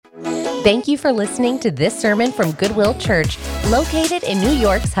Thank you for listening to this sermon from Goodwill Church, located in New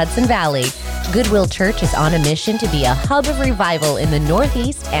York's Hudson Valley. Goodwill Church is on a mission to be a hub of revival in the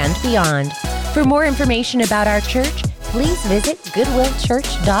Northeast and beyond. For more information about our church, please visit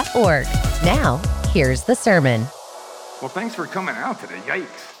goodwillchurch.org. Now, here's the sermon. Well, thanks for coming out today.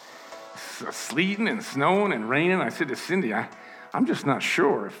 Yikes. It's sleeting and snowing and raining. I said to Cindy, I'm just not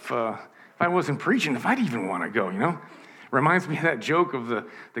sure if I wasn't preaching, if I'd even want to go, you know? Reminds me of that joke of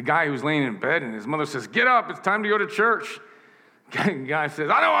the guy who's laying in bed and his mother says, "Get up, it's time to go to church." Guy says,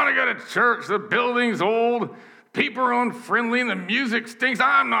 "I don't want to go to church. The building's old, people are unfriendly, and the music stinks.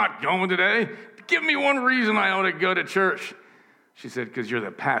 I'm not going today. Give me one reason I ought to go to church." She said, "Because you're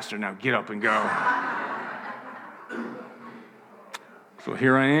the pastor. Now get up and go." So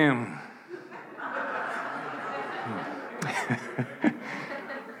here I am.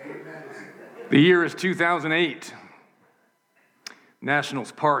 The year is 2008.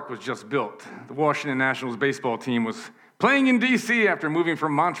 Nationals Park was just built. The Washington Nationals baseball team was playing in D.C. after moving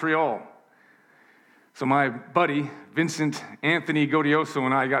from Montreal. So my buddy, Vincent Anthony Gaudioso,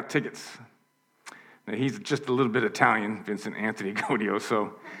 and I got tickets. Now, he's just a little bit Italian, Vincent Anthony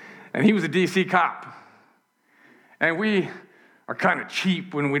Gaudioso, and he was a D.C. cop. And we are kind of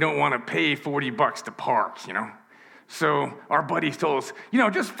cheap when we don't want to pay $40 to park, you know. So our buddies told us,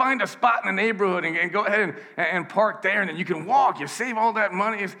 just find a spot in the neighborhood and go ahead and park there, and then you can walk. You save all that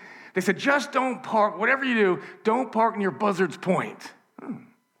money. They said, just don't park. Whatever you do, don't park near Buzzards Point.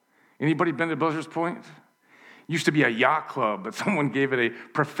 Anybody been to Buzzards Point? Used to be a yacht club, but someone gave it a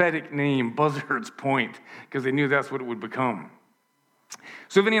prophetic name, Buzzards Point, because they knew that's what it would become.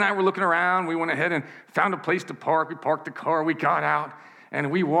 So Vinny and I were looking around. We went ahead and found a place to park. We parked the car. We got out. And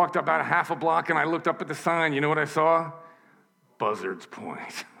we walked about a half a block, and I looked up at the sign. You know what I saw? Buzzards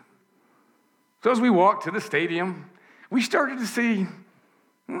Point. So as we walked to the stadium, we started to see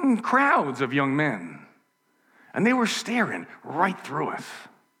crowds of young men. And they were staring right through us.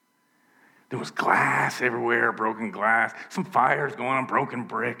 There was glass everywhere, broken glass, some fires going on, broken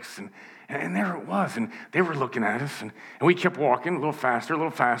bricks. And there it was. And they were looking at us. And we kept walking a little faster.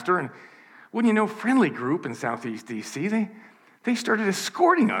 And wouldn't you know, Friendly Group in Southeast D.C., they started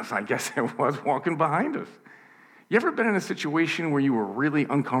escorting us, I guess it was, walking behind us. You ever been in a situation where you were really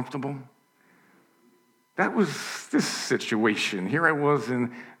uncomfortable? That was this situation. Here I was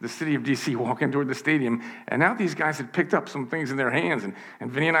in the city of D.C. walking toward the stadium, and now these guys had picked up some things in their hands,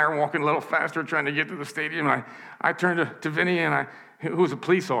 and Vinny and I are walking a little faster trying to get to the stadium. And I turned to Vinny, who was a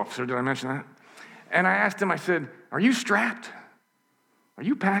police officer, did I mention that? And I asked him, I said, "Are you strapped? Are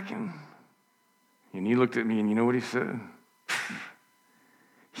you packing?" And he looked at me, and you know what he said?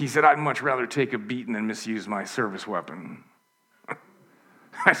 He said, "I'd much rather take a beating than misuse my service weapon."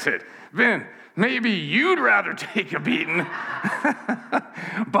 I said, "Vin, maybe you'd rather take a beating,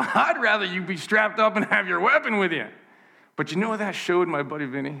 but I'd rather you be strapped up and have your weapon with you." But you know what that showed my buddy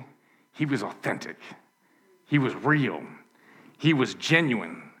Vinny? He was authentic. He was real. He was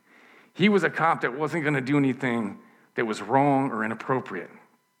genuine. He was a cop that wasn't going to do anything that was wrong or inappropriate.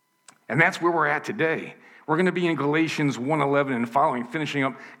 And that's where we're at today. We're going to be in Galatians 1:11 and following, finishing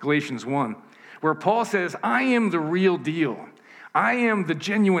up Galatians 1, where Paul says, "I am the real deal. I am the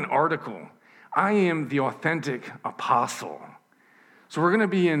genuine article. I am the authentic apostle." So we're going to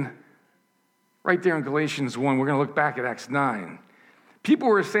be right there in Galatians 1. We're going to look back at Acts 9. People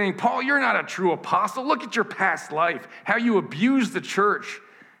were saying, "Paul, you're not a true apostle. Look at your past life, how you abused the church,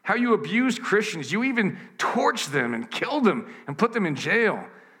 how you abused Christians. You even torched them and killed them and put them in jail.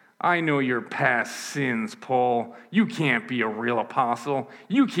 I know your past sins, Paul. You can't be a real apostle.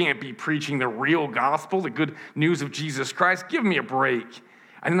 You can't be preaching the real gospel, the good news of Jesus Christ. Give me a break."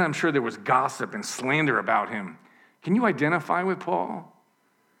 And then I'm sure there was gossip and slander about him. Can you identify with Paul?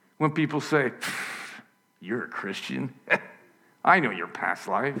 When people say, "You're a Christian. I know your past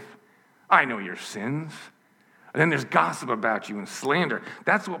life. I know your sins." And then there's gossip about you and slander.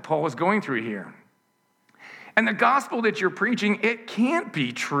 That's what Paul was going through here. And the gospel that you're preaching, it can't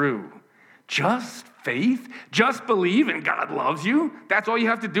be true. Just faith, just believe and God loves you. That's all you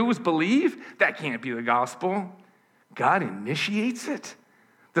have to do is believe. That can't be the gospel. God initiates it.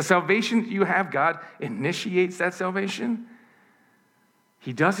 The salvation you have, God initiates that salvation.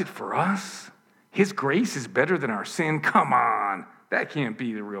 He does it for us. His grace is better than our sin. Come on, that can't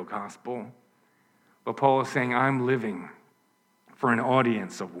be the real gospel. But Paul is saying, I'm living for an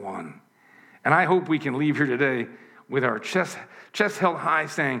audience of one. And I hope we can leave here today with our chest held high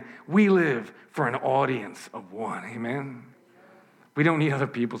saying, we live for an audience of one. Amen? We don't need other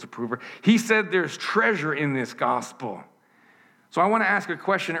people's approval. He said there's treasure in this gospel. So I want to ask a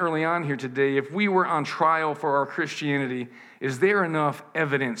question early on here today. If we were on trial for our Christianity, is there enough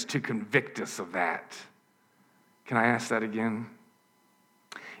evidence to convict us of that? Can I ask that again?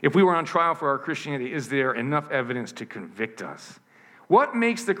 If we were on trial for our Christianity, is there enough evidence to convict us? What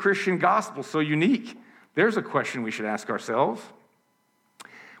makes the Christian gospel so unique? There's a question we should ask ourselves.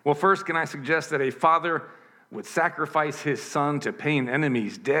 Well, first, can I suggest that a father would sacrifice his son to pay an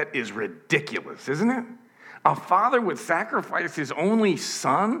enemy's debt is ridiculous, isn't it? A father would sacrifice his only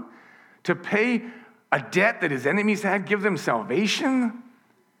son to pay a debt that his enemies had, give them salvation?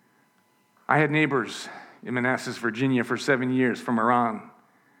 I had neighbors in Manassas, Virginia for 7 years from Iran.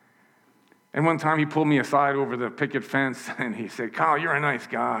 And one time he pulled me aside over the picket fence and he said, "Kyle, you're a nice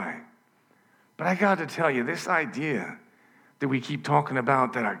guy. But I got to tell you, this idea that we keep talking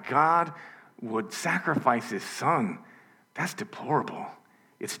about, that a God would sacrifice his son, that's deplorable.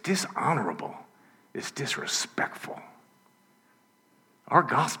 It's dishonorable. It's disrespectful." Our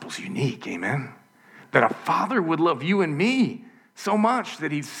gospel's unique, amen? That a father would love you and me so much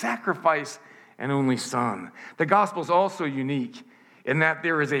that he'd sacrifice an only son. The gospel's also unique in that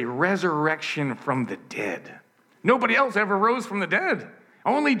there is a resurrection from the dead. Nobody else ever rose from the dead.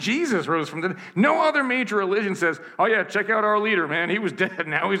 Only Jesus rose from the dead. No other major religion says, "Oh yeah, check out our leader, man. He was dead,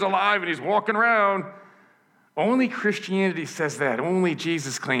 now he's alive and he's walking around." Only Christianity says that. Only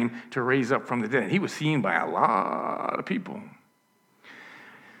Jesus claimed to raise up from the dead. He was seen by a lot of people.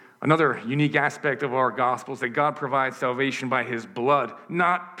 Another unique aspect of our gospel is that God provides salvation by his blood,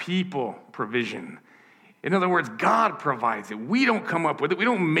 not people provision. In other words, God provides it. We don't come up with it. We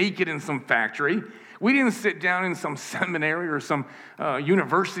don't make it in some factory. We didn't sit down in some seminary or some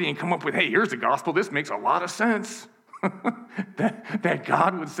university and come up with, "Hey, here's the gospel. This makes a lot of sense." that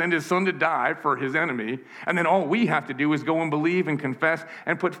God would send his son to die for his enemy, and then all we have to do is go and believe and confess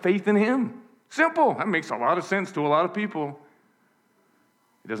and put faith in him. Simple. That makes a lot of sense to a lot of people.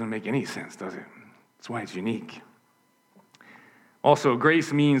 It doesn't make any sense, does it? That's why it's unique. Also,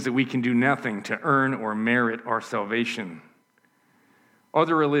 grace means that we can do nothing to earn or merit our salvation.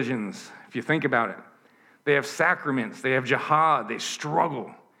 Other religions, if you think about it, they have sacraments, they have jihad, they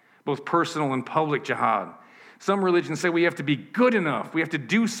struggle, both personal and public jihad. Some religions say we have to be good enough, we have to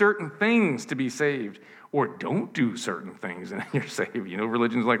do certain things to be saved, or don't do certain things and you're saved. You know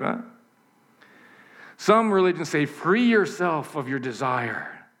religions like that? Some religions say free yourself of your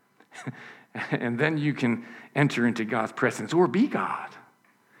desire, and then you can enter into God's presence or be God.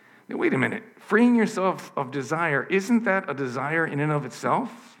 Now, wait a minute. Freeing yourself of desire, isn't that a desire in and of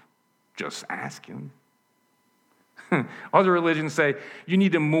itself? Just ask him. Other religions say you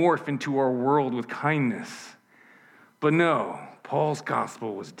need to morph into our world with kindness. But no, Paul's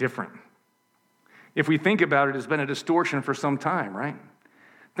gospel was different. If we think about it, it's been a distortion for some time, right?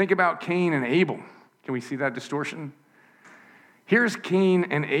 Think about Cain and Abel. Can we see that distortion? Here's Cain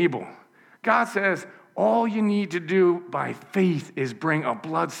and Abel. God says, all you need to do by faith is bring a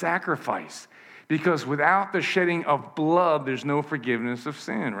blood sacrifice, because without the shedding of blood, there's no forgiveness of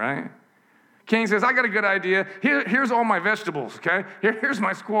sin, right? Cain says, "I got a good idea. Here's all my vegetables, okay? Here's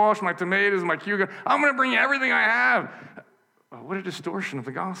my squash, my tomatoes, my cucumber. I'm going to bring you everything I have." What a distortion of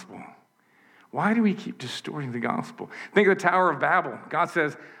the gospel. Why do we keep distorting the gospel? Think of the Tower of Babel. God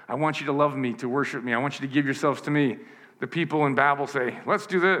says, "I want you to love me, to worship me. I want you to give yourselves to me." The people in Babel say, "Let's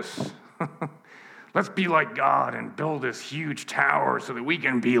do this. Let's be like God and build this huge tower so that we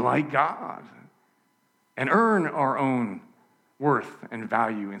can be like God and earn our own worth and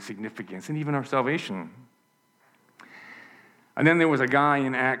value and significance and even our salvation." And then there was a guy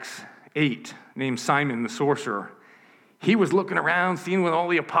in Acts 8 named Simon the sorcerer. He was looking around, seeing what all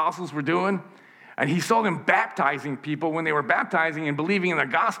the apostles were doing, and he saw them baptizing people. When they were baptizing and believing in the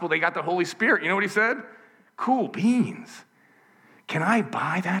gospel, they got the Holy Spirit. You know what he said? "Cool beans. Can I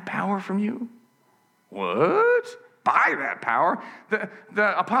buy that power from you?" What? Buy that power?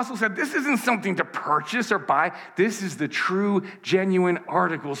 The apostle said, this isn't something to purchase or buy. This is the true, genuine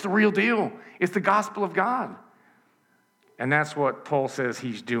article. It's the real deal. It's the gospel of God. And that's what Paul says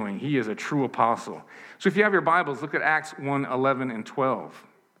he's doing. He is a true apostle. So if you have your Bibles, look at Acts 1, 11 and 12.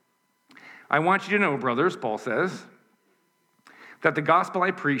 "I want you to know, brothers," Paul says, "that the gospel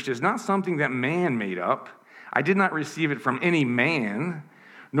I preached is not something that man made up. I did not receive it from any man,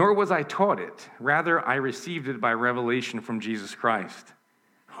 nor was I taught it. Rather, I received it by revelation from Jesus Christ."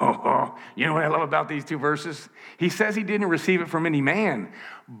 You know what I love about these two verses? He says he didn't receive it from any man,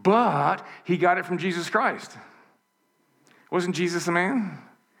 but he got it from Jesus Christ. Wasn't Jesus a man?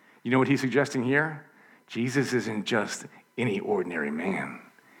 You know what he's suggesting here? Jesus isn't just any ordinary man.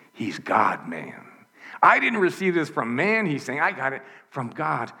 He's God-man. I didn't receive this from man, he's saying. I got it from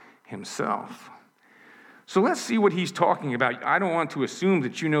God himself. So let's see what he's talking about. I don't want to assume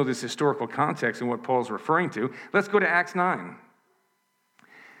that you know this historical context and what Paul's referring to. Let's go to Acts 9.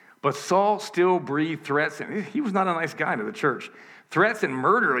 But Saul still breathed threats, and he was not a nice guy to the church. Threats and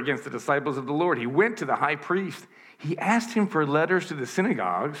murder against the disciples of the Lord. He went to the high priest. He asked him for letters to the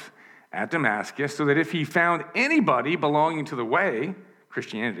synagogues at Damascus so that if he found anybody belonging to the way,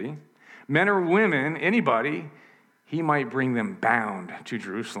 Christianity, men or women, anybody, he might bring them bound to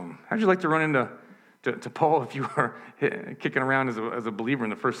Jerusalem. How'd you like to run into Paul if you were kicking around as a believer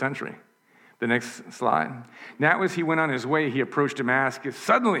in the first century? The next slide. Now as he went on his way, he approached Damascus.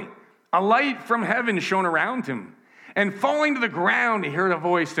 Suddenly, a light from heaven shone around him. And falling to the ground, he heard a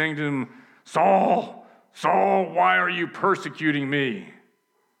voice saying to him, Saul, Saul, why are you persecuting me?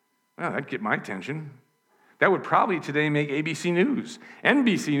 Well, that'd get my attention. That would probably today make ABC News,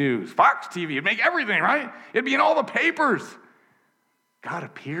 NBC News, Fox TV. It'd make everything, right? It'd be in all the papers. God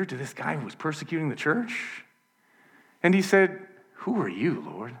appeared to this guy who was persecuting the church. And he said, who are you,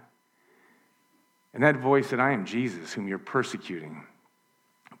 Lord? And that voice said, I am Jesus, whom you're persecuting.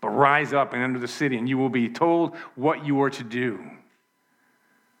 But rise up and enter the city, and you will be told what you are to do.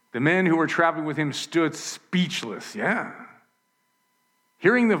 The men who were traveling with him stood speechless,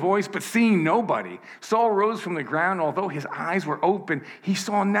 hearing the voice, but seeing nobody. Saul rose from the ground. Although his eyes were open, he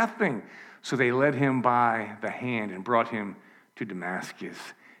saw nothing. So they led him by the hand and brought him to Damascus.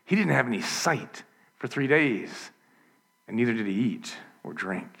 He didn't have any sight for 3 days, and neither did he eat or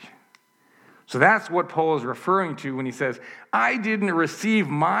drink. So that's what Paul is referring to when he says, I didn't receive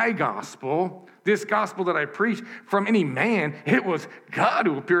my gospel, this gospel that I preached, from any man. It was God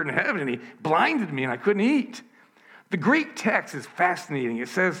who appeared in heaven, and he blinded me, and I couldn't eat. The Greek text is fascinating. It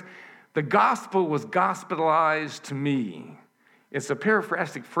says, the gospel was gospelized to me. It's a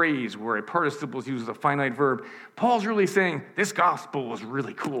paraphrastic phrase where a participle is used as a finite verb. Paul's really saying, this gospel was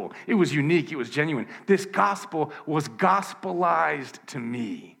really cool. It was unique. It was genuine. This gospel was gospelized to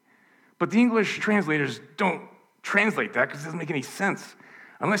me. But the English translators don't translate that because it doesn't make any sense.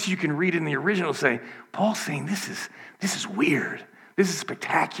 Unless you can read it in the original, say, Paul's saying this is weird. This is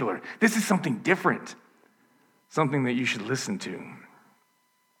spectacular. This is something different. Something that you should listen to.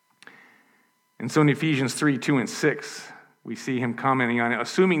 And so in Ephesians 3, 2, and 6, we see him commenting on it,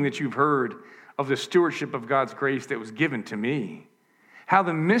 assuming that you've heard of the stewardship of God's grace that was given to me, how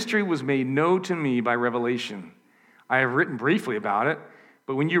the mystery was made known to me by revelation. I have written briefly about it,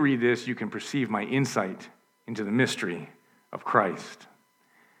 but when you read this, you can perceive my insight into the mystery of Christ,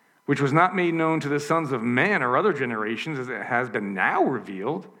 which was not made known to the sons of men or other generations, as it has been now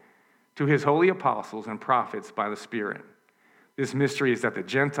revealed to his holy apostles and prophets by the Spirit. This mystery is that the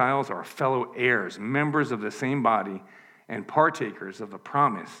Gentiles are fellow heirs, members of the same body, and partakers of the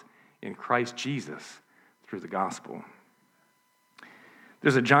promise in Christ Jesus through the gospel.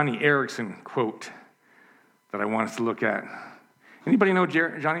 There's a Johnny Erickson quote that I want us to look at. Anybody know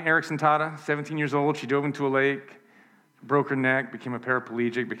Johnny Erickson Tada? 17 years old, she dove into a lake, broke her neck, became a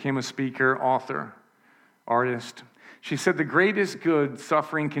paraplegic, became a speaker, author, artist. She said, the greatest good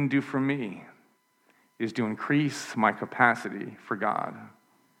suffering can do for me is to increase my capacity for God.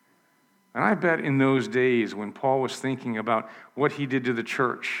 And I bet in those days when Paul was thinking about what he did to the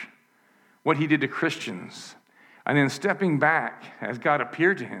church, what he did to Christians, and then stepping back as God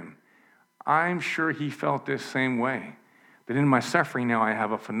appeared to him, I'm sure he felt this same way, that in my suffering now I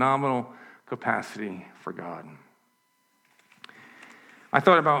have a phenomenal capacity for God. I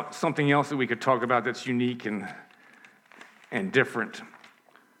thought about something else that we could talk about that's unique and different,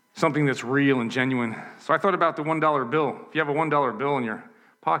 something that's real and genuine. So I thought about the $1 bill. If you have a $1 bill in your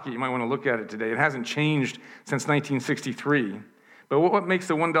pocket, you might want to look at it today. It hasn't changed since 1963. But what makes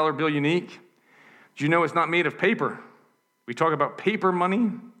the $1 bill unique? Do you know it's not made of paper? We talk about paper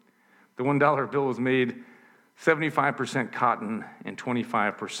money. The $1 bill is made 75% cotton and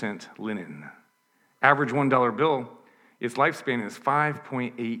 25% linen. Average $1 bill, its lifespan is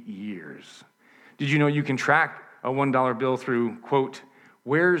 5.8 years. Did you know you can track a $1 bill through, quote,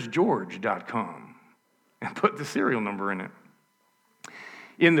 where'sgeorge.com and put the serial number in it?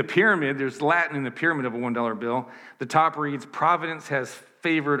 In the pyramid, there's Latin in the pyramid of a $1 bill. The top reads, Providence has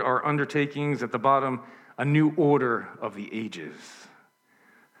favored our undertakings. At the bottom, a new order of the ages.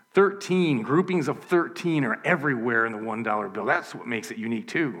 13, groupings of 13 are everywhere in the $1 bill. That's what makes it unique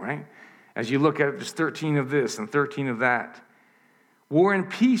too, right? As you look at it, there's 13 of this and 13 of that. War and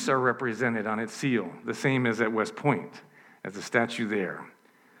peace are represented on its seal, the same as at West Point, as the statue there.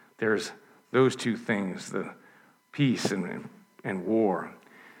 There's those two things, the peace and war.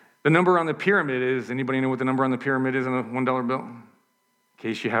 The number on the pyramid is, anybody know what the number on the pyramid is on a $1 bill? In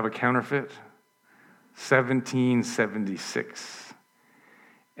case you have a counterfeit, 1776.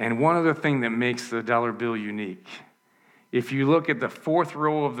 And one other thing that makes the dollar bill unique, if you look at the fourth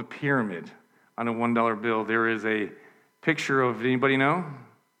row of the pyramid on a $1 bill, there is a picture of, anybody know?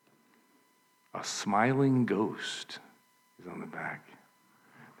 A smiling ghost is on the back.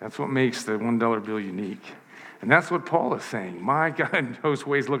 That's what makes the $1 bill unique. And that's what Paul is saying. My God,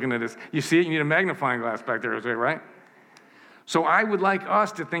 Josue's looking at this. You see it? You need a magnifying glass back there, Josue, right? So I would like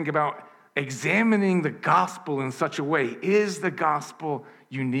us to think about examining the gospel in such a way. Is the gospel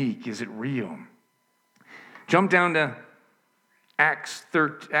unique? Is it real? Jump down to Acts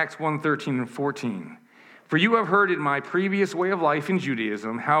 1:13 and 14. For you have heard in my previous way of life in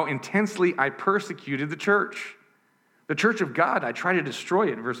Judaism how intensely I persecuted the church of God. I tried to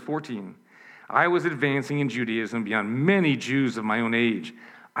destroy it. Verse 14. I was advancing in Judaism beyond many Jews of my own age.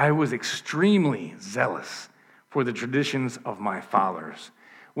 I was extremely zealous for the traditions of my fathers.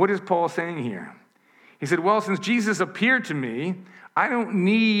 What is Paul saying here? He said, well, since Jesus appeared to me, I don't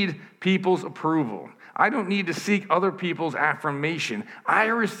need people's approval. I don't need to seek other people's affirmation. I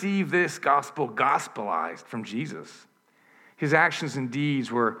receive this gospel gospelized from Jesus. His actions and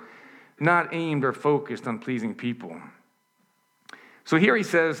deeds were not aimed or focused on pleasing people. So here he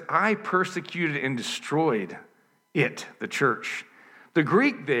says, I persecuted and destroyed it, the church. The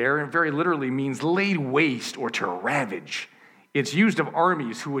Greek there, very literally, means laid waste or to ravage. It's used of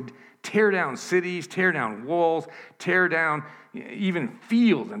armies who would tear down cities, tear down walls, tear down even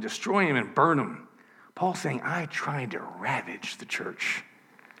fields and destroy them and burn them. Paul's saying, I tried to ravage the church.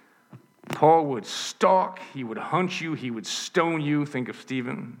 Paul would stalk, he would hunt you, he would stone you. Think of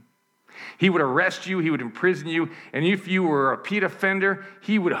Stephen. He would arrest you, he would imprison you, and if you were a repeat offender,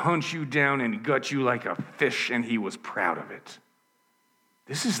 he would hunt you down and gut you like a fish, and he was proud of it.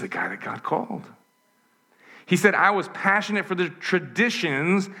 This is the guy that God called. He said, I was passionate for the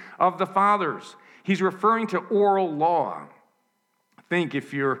traditions of the fathers. He's referring to oral law. Think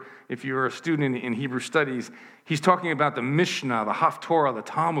if you're a student in Hebrew studies, he's talking about the Mishnah, the Haftorah, the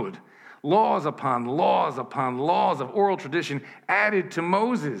Talmud. Laws upon laws upon laws of oral tradition added to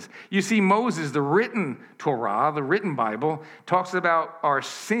Moses. You see, Moses, the written Torah, the written Bible, talks about our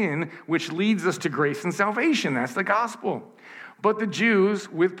sin, which leads us to grace and salvation. That's the gospel. But the Jews,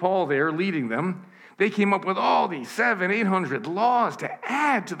 with Paul there leading them, they came up with all these 700-800 laws to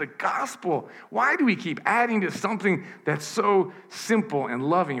add to the gospel. Why do we keep adding to something that's so simple and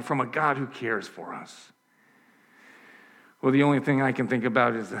loving from a God who cares for us? Well, the only thing I can think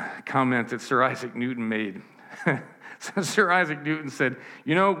about is the comment that Sir Isaac Newton made. So Sir Isaac Newton said,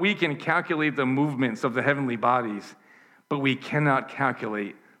 we can calculate the movements of the heavenly bodies, but we cannot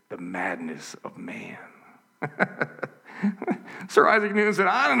calculate the madness of man. Sir Isaac Newton said,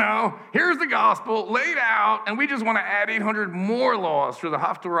 I don't know, here's the gospel laid out, and we just want to add 800 more laws through the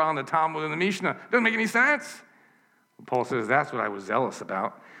Haftorah and the Talmud and the Mishnah. Doesn't make any sense. Paul says, that's what I was zealous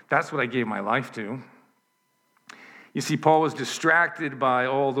about. That's what I gave my life to. You see, Paul was distracted by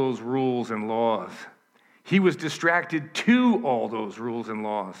all those rules and laws. He was distracted to all those rules and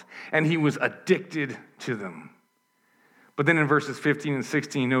laws, and he was addicted to them. But then in verses 15 and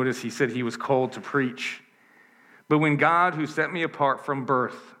 16, notice he said he was called to preach. But when God, who set me apart from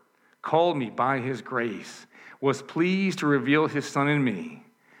birth, called me by his grace, was pleased to reveal his Son in me,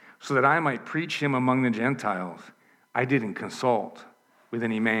 so that I might preach him among the Gentiles, I didn't consult with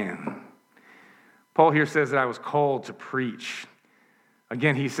any man. Paul here says that I was called to preach.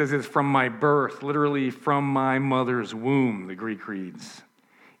 Again, he says it's from my birth, literally from my mother's womb, the Greek reads.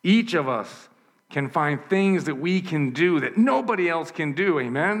 Each of us can find things that we can do that nobody else can do,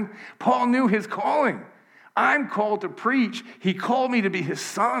 amen? Paul knew his calling. I'm called to preach. He called me to be his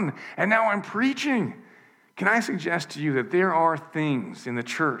son, and now I'm preaching. Can I suggest to you that there are things in the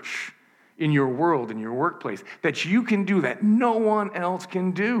church, in your world, in your workplace, that you can do that no one else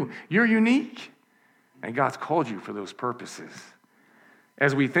can do? You're unique. And God's called you for those purposes.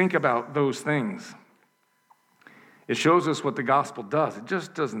 As we think about those things, it shows us what the gospel does. It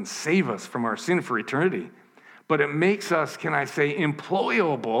just doesn't save us from our sin for eternity, but it makes us, can I say,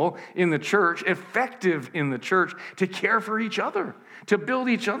 employable in the church, effective in the church, to care for each other, to build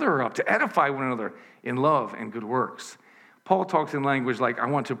each other up, to edify one another in love and good works. Paul talks in language like, I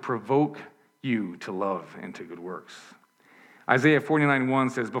want to provoke you to love and to good works. Isaiah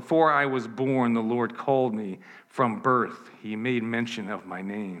 49:1 says, before I was born, the Lord called me. From birth, he made mention of my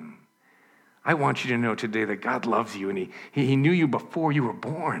name. I want you to know today that God loves you, and he knew you before you were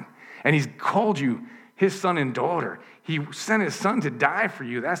born. And he's called you his son and daughter. He sent his son to die for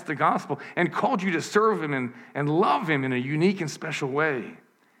you. That's the gospel. And called you to serve him and love him in a unique and special way.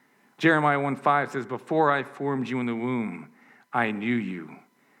 Jeremiah 1:5 says, before I formed you in the womb, I knew you.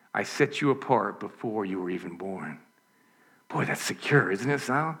 I set you apart before you were even born. Boy, that's secure, isn't it,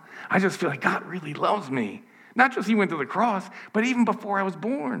 Sal? I just feel like God really loves me. Not just he went to the cross, but even before I was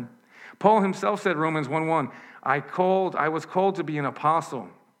born. Paul himself said, Romans 1:1, I was called to be an apostle,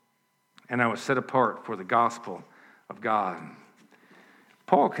 and I was set apart for the gospel of God.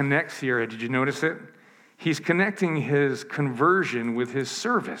 Paul connects here, did you notice it? He's connecting his conversion with his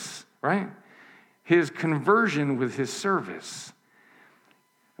service, right? His conversion with his service.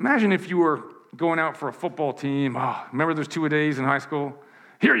 Imagine if you were going out for a football team. Oh, remember those two-a-days in high school?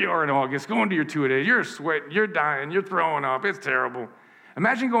 Here you are in August, going to your two-a-days. You're sweating, you're dying, you're throwing up. It's terrible.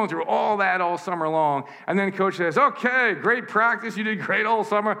 Imagine going through all that all summer long, and then coach says, okay, great practice. You did great all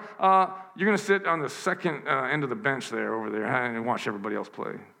summer. You're going to sit on the second end of the bench there over there and watch everybody else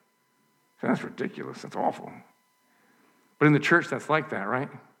play. That's ridiculous. That's awful. But in the church, that's like that, right?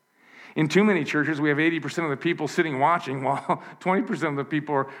 In too many churches, we have 80% of the people sitting watching while 20% of the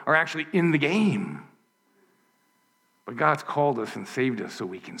people are actually in the game. But God's called us and saved us so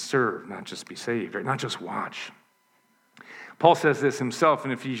we can serve, not just be saved, right? Not just watch. Paul says this himself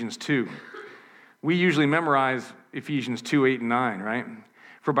in Ephesians 2. We usually memorize Ephesians 2, 8, and 9, right?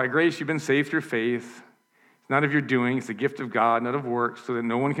 For by grace you've been saved through faith. It's not of your doing, it's the gift of God, not of works, so that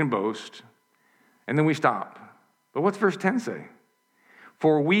no one can boast. And then we stop. But what's verse 10 say?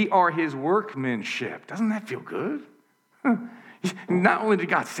 For we are his workmanship. Doesn't that feel good? Not only did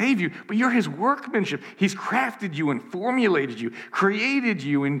God save you, but you're his workmanship. He's crafted you and formulated you, created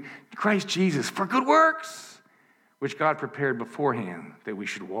you in Christ Jesus for good works, which God prepared beforehand that we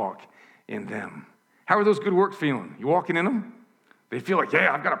should walk in them. How are those good works feeling? You walking in them? They feel like,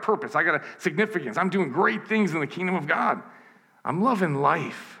 yeah, I've got a purpose. I got a significance. I'm doing great things in the kingdom of God. I'm loving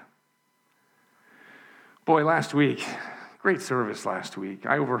life. Boy, last week, great service last week.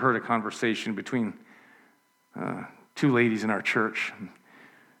 I overheard a conversation between two ladies in our church.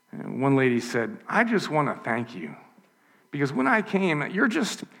 One lady said, I just want to thank you because when I came,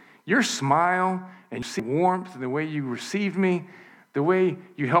 your smile and your warmth and the way you received me, the way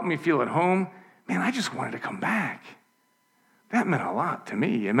you helped me feel at home, man, I just wanted to come back. That meant a lot to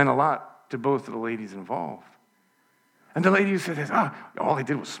me. It meant a lot to both of the ladies involved. And the lady who said this, all I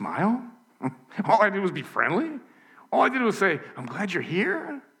did was smile. All I did was be friendly. All I did was say, I'm glad you're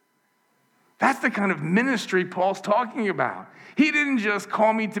here. That's the kind of ministry Paul's talking about. He didn't just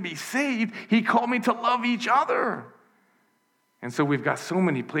call me to be saved. He called me to love each other. And so we've got so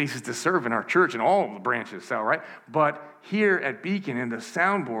many places to serve in our church and all of the branches, Sal, right? But here at Beacon in the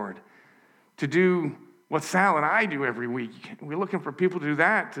soundboard, to do what Sal and I do every week, we're looking for people to do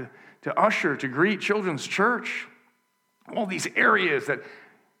that, to usher, to greet children's church. All these areas that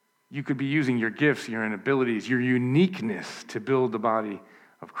you could be using your gifts, your abilities, your uniqueness to build the body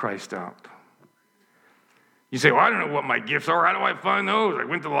of Christ up. You say, well, I don't know what my gifts are. How do I find those? I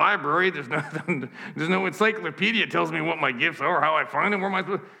went to the library. There's no encyclopedia that tells me what my gifts are, how I find them. Where am I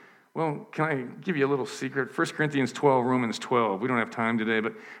supposed? Well, can I give you a little secret? 1 Corinthians 12, Romans 12. We don't have time today,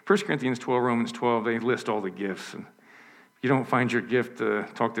 but 1 Corinthians 12, Romans 12, they list all the gifts. And if you don't find your gift,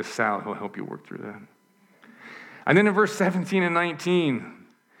 talk to Sal. He'll help you work through that. And then in verse 17 and 19,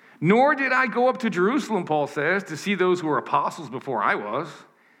 nor did I go up to Jerusalem, Paul says, to see those who were apostles before I was,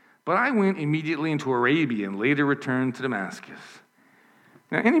 but I went immediately into Arabia and later returned to Damascus.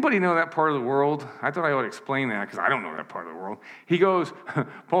 Now, anybody know that part of the world? I thought I ought to explain that because I don't know that part of the world. He goes,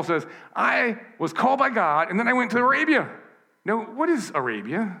 Paul says, I was called by God and then I went to Arabia. Now, what is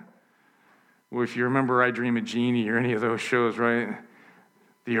Arabia? Well, if you remember I Dream of Jeannie or any of those shows, right?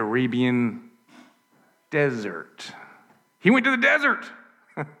 The Arabian desert. He went to the desert.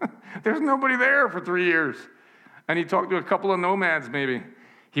 There's nobody there for 3 years. And he talked to a couple of nomads maybe.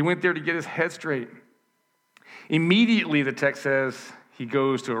 He went there to get his head straight. Immediately, the text says, he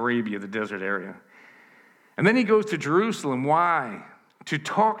goes to Arabia, the desert area. And then he goes to Jerusalem. Why? To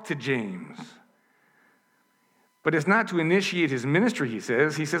talk to James. But it's not to initiate his ministry, he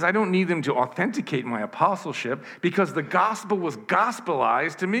says. He says, I don't need them to authenticate my apostleship because the gospel was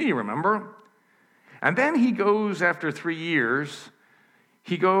gospelized to me, remember? And then he goes, after 3 years,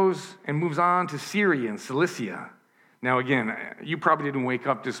 he goes and moves on to Syria and Cilicia. Now, again, you probably didn't wake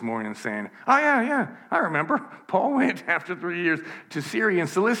up this morning saying, oh, yeah, I remember. Paul went after 3 years to Syria and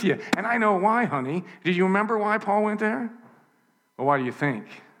Cilicia. And I know why, honey. Did you remember why Paul went there? Well, why do you think?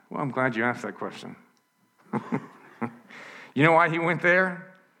 Well, I'm glad you asked that question. You know why he went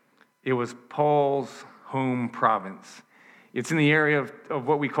there? It was Paul's home province. It's in the area of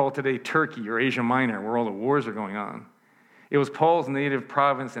what we call today Turkey or Asia Minor, where all the wars are going on. It was Paul's native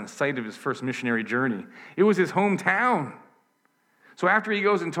province and site of his first missionary journey. It was his hometown. So after he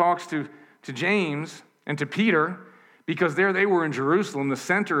goes and talks to James and to Peter, because there they were in Jerusalem, the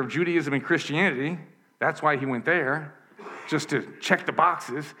center of Judaism and Christianity, that's why he went there. just to check the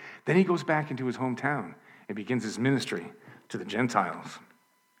boxes. Then he goes back into his hometown and begins his ministry to the Gentiles.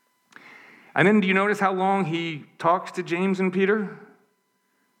 And then do you notice how long he talks to James and Peter?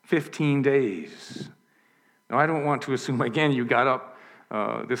 15 days. Now, I don't want to assume, again, you got up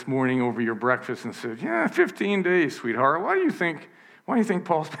this morning over your breakfast and said, 15 days, sweetheart. Why do you think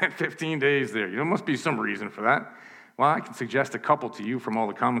Paul spent 15 days there? There must be some reason for that. Well, I can suggest a couple to you from all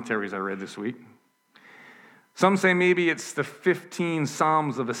the commentaries I read this week. Some say maybe it's the 15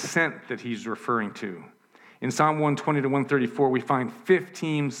 Psalms of Ascent that he's referring to. In Psalm 120 to 134, we find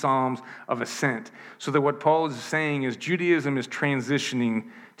 15 Psalms of Ascent. So that what Paul is saying is Judaism is transitioning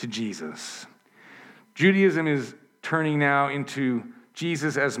to Jesus. Judaism is turning now into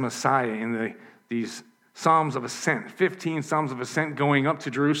Jesus as Messiah in these Psalms of Ascent, 15 Psalms of Ascent going up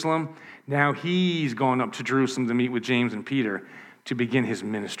to Jerusalem. Now he's gone up to Jerusalem to meet with James and Peter to begin his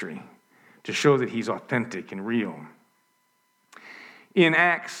ministry, to show that he's authentic and real. In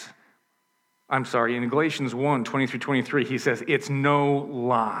Galatians 1, 20 through 23, he says, it's no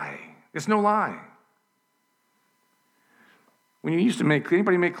lie. It's no lie. When you used to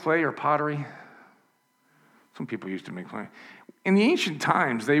anybody make clay or pottery? Some people used to make clay. In the ancient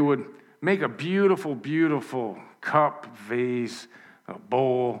times, they would make a beautiful, beautiful cup, vase, a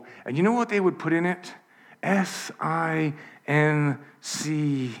bowl. And you know what they would put in it? Sincere.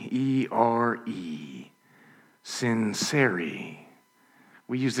 Sincere.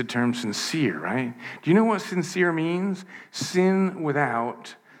 We use the term sincere, right? Do you know what sincere means? Sin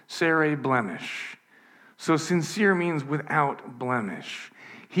without, sere blemish. So sincere means without blemish.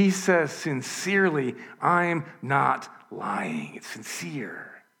 He says sincerely, I'm not lying. It's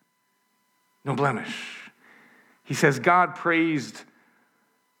sincere. No blemish. He says God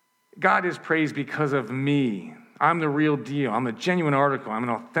is praised because of me. I'm the real deal. I'm a genuine article. I'm an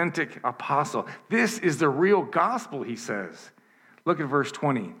authentic apostle. This is the real gospel, he says. Look at verse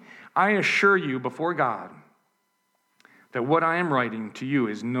 20. I assure you before God that what I am writing to you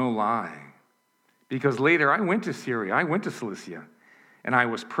is no lie. Because later I went to Syria, I went to Cilicia, and I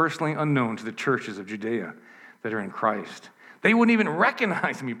was personally unknown to the churches of Judea that are in Christ. They wouldn't even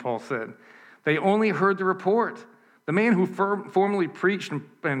recognize me, Paul said. They only heard the report. The man who formerly preached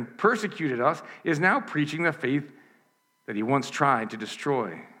and persecuted us is now preaching the faith that he once tried to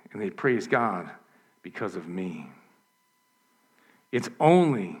destroy, and they praise God because of me. It's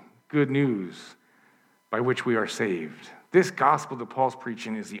only good news by which we are saved. This gospel that Paul's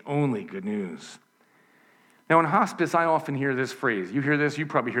preaching is the only good news. Now, in hospice, I often hear this phrase. You hear this? You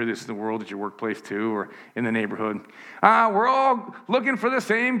probably hear this in the world at your workplace too, or in the neighborhood. We're all looking for the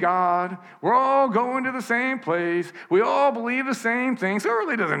same God. We're all going to the same place. We all believe the same things. So it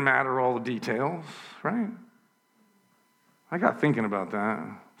really doesn't matter all the details, right? I got thinking about that.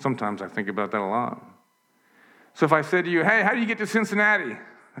 Sometimes I think about that a lot. So if I said to you, hey, how do you get to Cincinnati?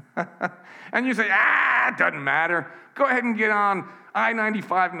 And you say, it doesn't matter. Go ahead and get on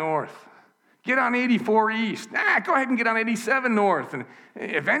I-95 North. Get on 84 East. Go ahead and get on 87 North. And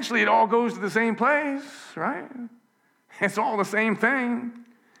eventually it all goes to the same place, right? It's all the same thing.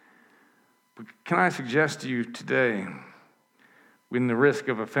 But can I suggest to you today, with the risk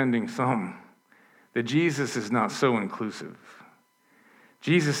of offending some, that Jesus is not so inclusive.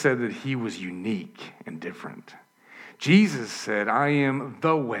 Jesus said that he was unique and different. Jesus said, I am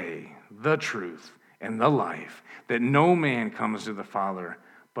the way, the truth, and the life, that no man comes to the Father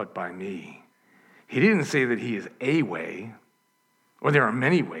but by me. He didn't say that he is a way, or there are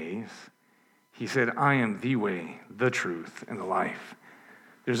many ways. He said, I am the way, the truth, and the life.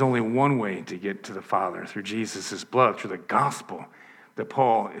 There's only one way to get to the Father, through Jesus' blood, through the gospel that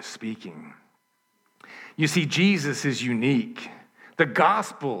Paul is speaking. You see, Jesus is unique. The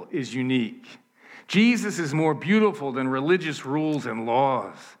gospel is unique. Jesus is more beautiful than religious rules and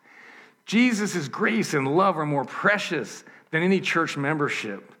laws. Jesus' grace and love are more precious than any church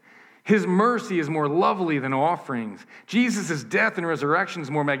membership. His mercy is more lovely than offerings. Jesus' death and resurrection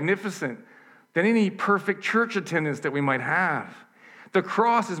is more magnificent than any perfect church attendance that we might have. The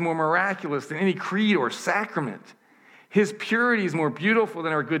cross is more miraculous than any creed or sacrament. His purity is more beautiful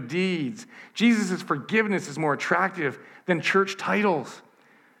than our good deeds. Jesus' forgiveness is more attractive than church titles.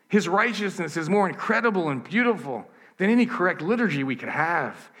 His righteousness is more incredible and beautiful than any correct liturgy we could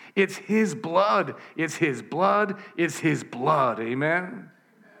have. It's his blood. It's his blood. It's his blood. Amen?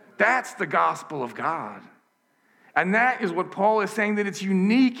 That's the gospel of God. And that is what Paul is saying, that it's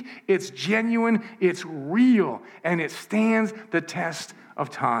unique, it's genuine, it's real, and it stands the test of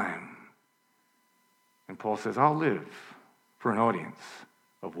time. And Paul says, I'll live for an audience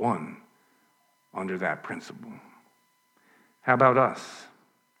of one under that principle. How about us?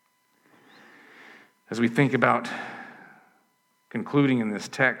 As we think about concluding in this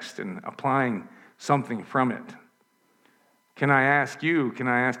text and applying something from it. Can I ask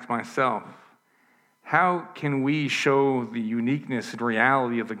myself, how can we show the uniqueness and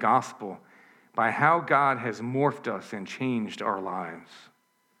reality of the gospel by how God has morphed us and changed our lives?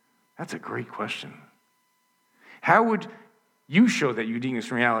 That's a great question. How would you show that uniqueness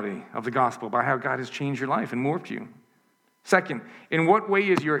and reality of the gospel by how God has changed your life and morphed you? Second, in what way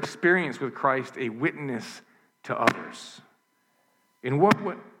is your experience with Christ a witness to others? In what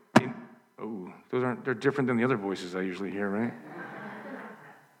way? They're different than the other voices I usually hear, right?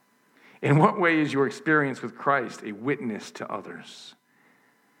 In what way is your experience with Christ a witness to others?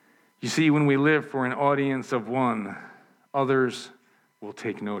 You see, when we live for an audience of one, others will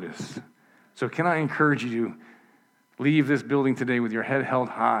take notice. So can I encourage you to leave this building today with your head held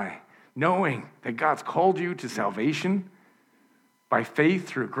high, knowing that God's called you to salvation by faith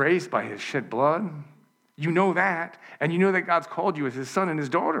through grace, by his shed blood. You know that, and you know that God's called you as his son and his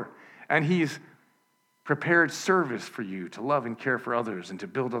daughter, and he's prepared service for you to love and care for others and to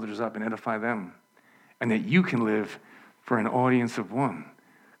build others up and edify them, and that you can live for an audience of one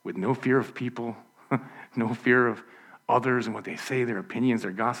with no fear of people, no fear of others and what they say, their opinions,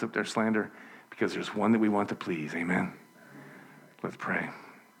 their gossip, their slander, because there's one that we want to please. Amen. Let's pray.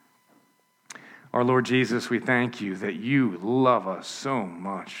 Our Lord Jesus, we thank you that you love us so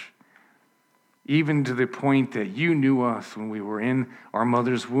much, even to the point that you knew us when we were in our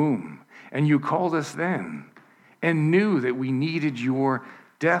mother's womb, and you called us then and knew that we needed your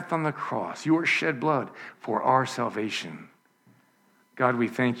death on the cross, your shed blood for our salvation. God, we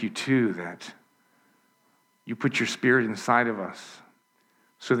thank you too that you put your Spirit inside of us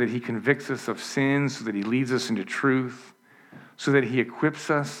so that he convicts us of sin, so that he leads us into truth, so that he equips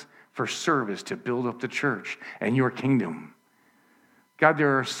us for service to build up the church and your kingdom. God,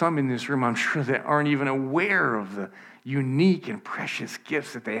 there are some in this room, I'm sure, that aren't even aware of the unique and precious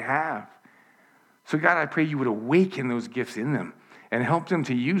gifts that they have. So God, I pray you would awaken those gifts in them and help them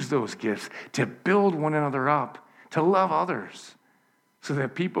to use those gifts to build one another up, to love others, so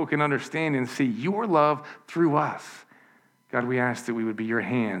that people can understand and see your love through us. God, we ask that we would be your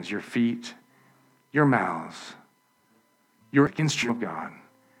hands, your feet, your mouths, your instrument of God,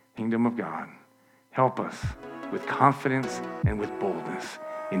 kingdom of God. Help us with confidence and with boldness.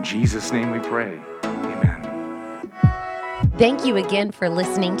 In Jesus' name we pray. Amen. Thank you again for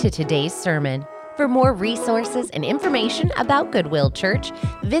listening to today's sermon. For more resources and information about Goodwill Church,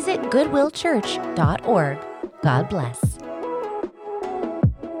 visit goodwillchurch.org. God bless.